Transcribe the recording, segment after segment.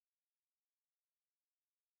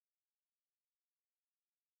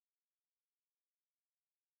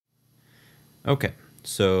Okay,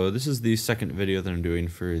 so this is the second video that I'm doing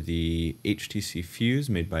for the HTC Fuze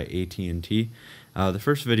made by AT&T. The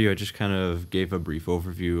first video I just kind of gave a brief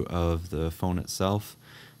overview of the phone itself,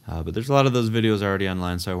 but there's a lot of those videos already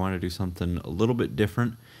online, so I want to do something a little bit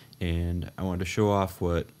different, and I wanted to show off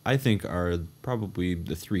what I think are probably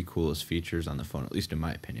the three coolest features on the phone, at least in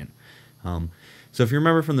my opinion. So if you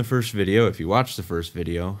remember from the first video, if you watched the first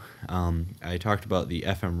video, I talked about the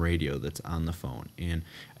FM radio that's on the phone, and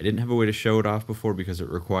I didn't have a way to show it off before because it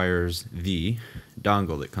requires the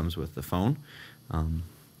dongle that comes with the phone.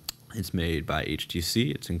 It's made by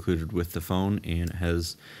HTC, it's included with the phone, and it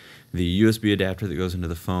has the USB adapter that goes into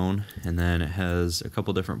the phone, and then it has a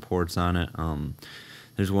couple different ports on it.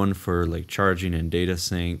 There's one for like charging and data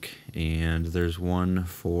sync, and there's one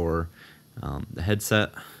for the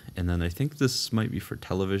headset, and then I think this might be for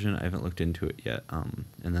television. I haven't looked into it yet.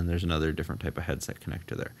 And then there's another different type of headset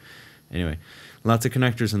connector there. Anyway, lots of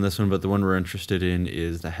connectors in this one, but the one we're interested in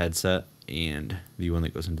is the headset and the one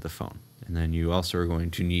that goes into the phone. And then you also are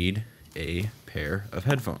going to need a pair of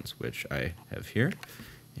headphones, which I have here.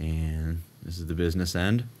 And this is the business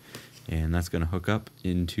end, and that's going to hook up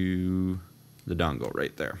into the dongle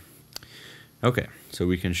right there. Okay, so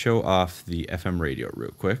we can show off the FM radio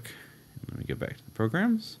real quick. Let me get back to the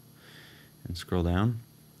programs and scroll down.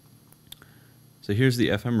 So here's the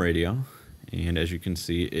FM radio, and as you can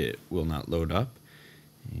see, it will not load up.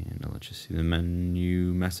 And I'll let you see the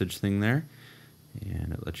menu message thing there,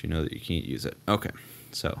 and it lets you know that you can't use it. Okay,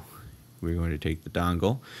 so we're going to take the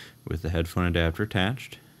dongle with the headphone adapter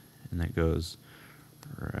attached, and that goes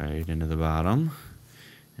right into the bottom.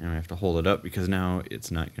 And I have to hold it up because now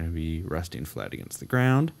it's not going to be resting flat against the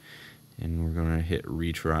ground. And we're going to hit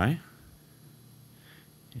retry.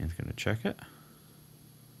 And it's going to check it.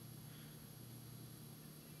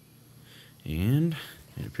 And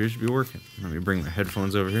it appears to be working. Let me bring my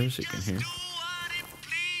headphones over here so you can hear.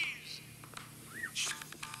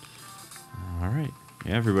 Alright.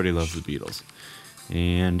 Yeah, everybody loves the Beatles.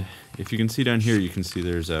 And if you can see down here, you can see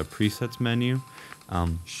there's a presets menu.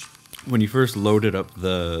 When you first loaded up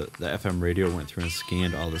the FM radio, it went through and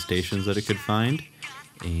scanned all the stations that it could find.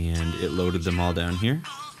 And it loaded them all down here.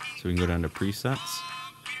 So we can go down to presets.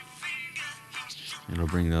 It'll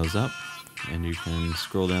bring those up, and you can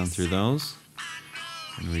scroll down through those,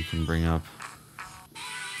 and we can bring up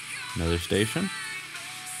another station.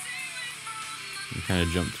 You kind of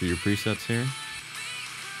jump through your presets here.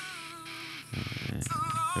 And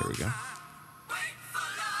there we go.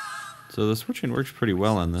 So the switching works pretty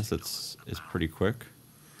well on this. It's pretty quick.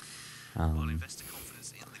 I'll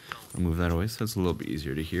move that away so it's a little bit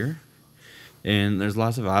easier to hear. And there's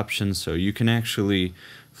lots of options, so you can actually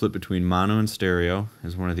flip between mono and stereo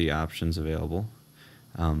is one of the options available.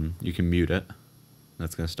 You can mute it.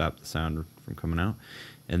 That's going to stop the sound from coming out.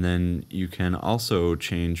 And then you can also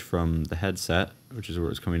change from the headset, which is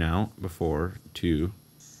where it's coming out before, to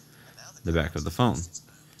the back of the phone.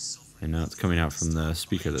 And now it's coming out from the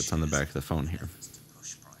speaker that's on the back of the phone here.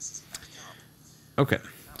 Okay,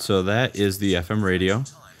 so that is the FM radio.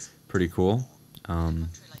 Pretty cool.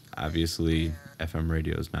 Obviously, FM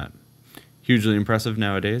radio is not hugely impressive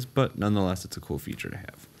nowadays, but nonetheless, it's a cool feature to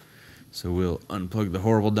have. So we'll unplug the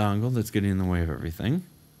horrible dongle that's getting in the way of everything.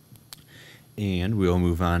 And we'll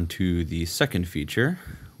move on to the second feature,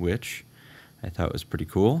 which I thought was pretty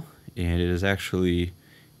cool. And it is actually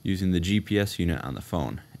using the GPS unit on the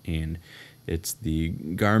phone. And it's the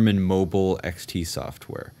Garmin Mobile XT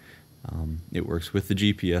software. It works with the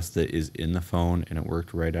GPS that is in the phone, and it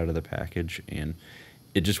worked right out of the package, and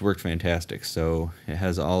it just worked fantastic. So it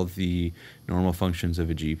has all the normal functions of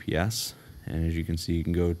a GPS, and as you can see, you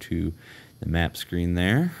can go to the map screen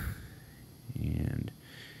there, and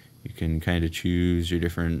you can kind of choose your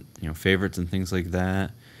different favorites and things like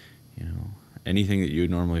that. Anything that you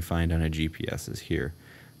would normally find on a GPS is here.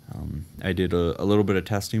 I did a little bit of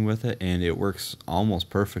testing with it, and it works almost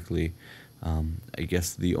perfectly. I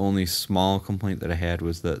guess the only small complaint that I had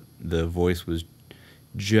was that the voice was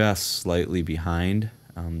just slightly behind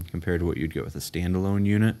compared to what you'd get with a standalone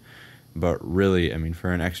unit. But really, I mean,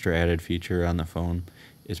 for an extra added feature on the phone,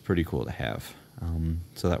 it's pretty cool to have.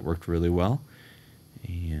 So that worked really well.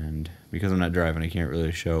 And because I'm not driving, I can't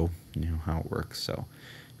really show how it works. So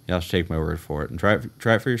you'll have to take my word for it and try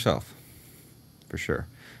it for yourself, for sure.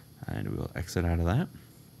 And we'll exit out of that.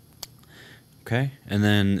 Okay, and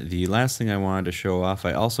then the last thing I wanted to show off,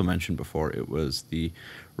 I also mentioned before, it was the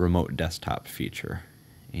remote desktop feature.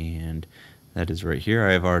 And that is right here.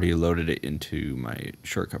 I have already loaded it into my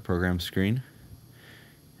shortcut program screen.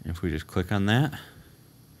 And if we just click on that,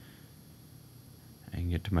 I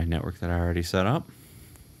can get to my network that I already set up.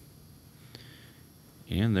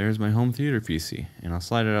 And there's my home theater PC, and I'll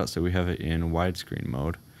slide it out so we have it in widescreen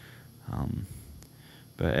mode.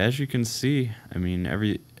 But as you can see, I mean,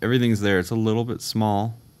 everything's there. It's a little bit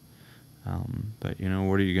small, but you know,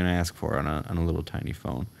 what are you going to ask for on a little tiny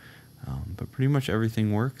phone? But pretty much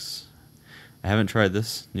everything works. I haven't tried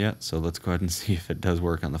this yet, so let's go ahead and see if it does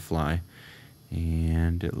work on the fly.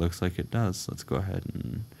 And it looks like it does. Let's go ahead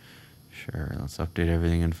and let's update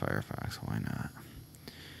everything in Firefox. Why not?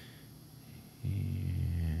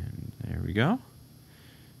 And there we go.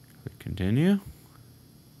 Click continue.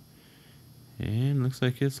 And looks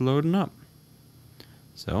like it's loading up.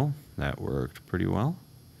 So that worked pretty well.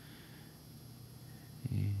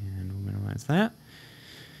 And we'll minimize that.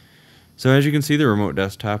 So as you can see, the remote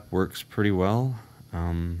desktop works pretty well.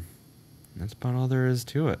 That's about all there is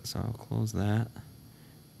to it. So I'll close that.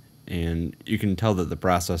 And you can tell that the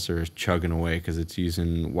processor is chugging away because it's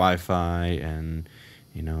using Wi-Fi, and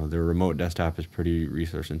you know, the remote desktop is pretty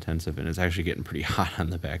resource intensive, and it's actually getting pretty hot on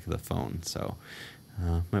the back of the phone. So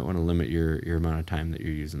might want to limit your amount of time that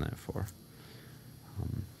you're using that for.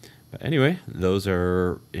 But anyway, those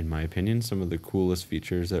are, in my opinion, some of the coolest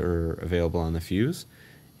features that are available on the Fuze,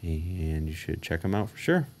 and you should check them out for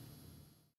sure.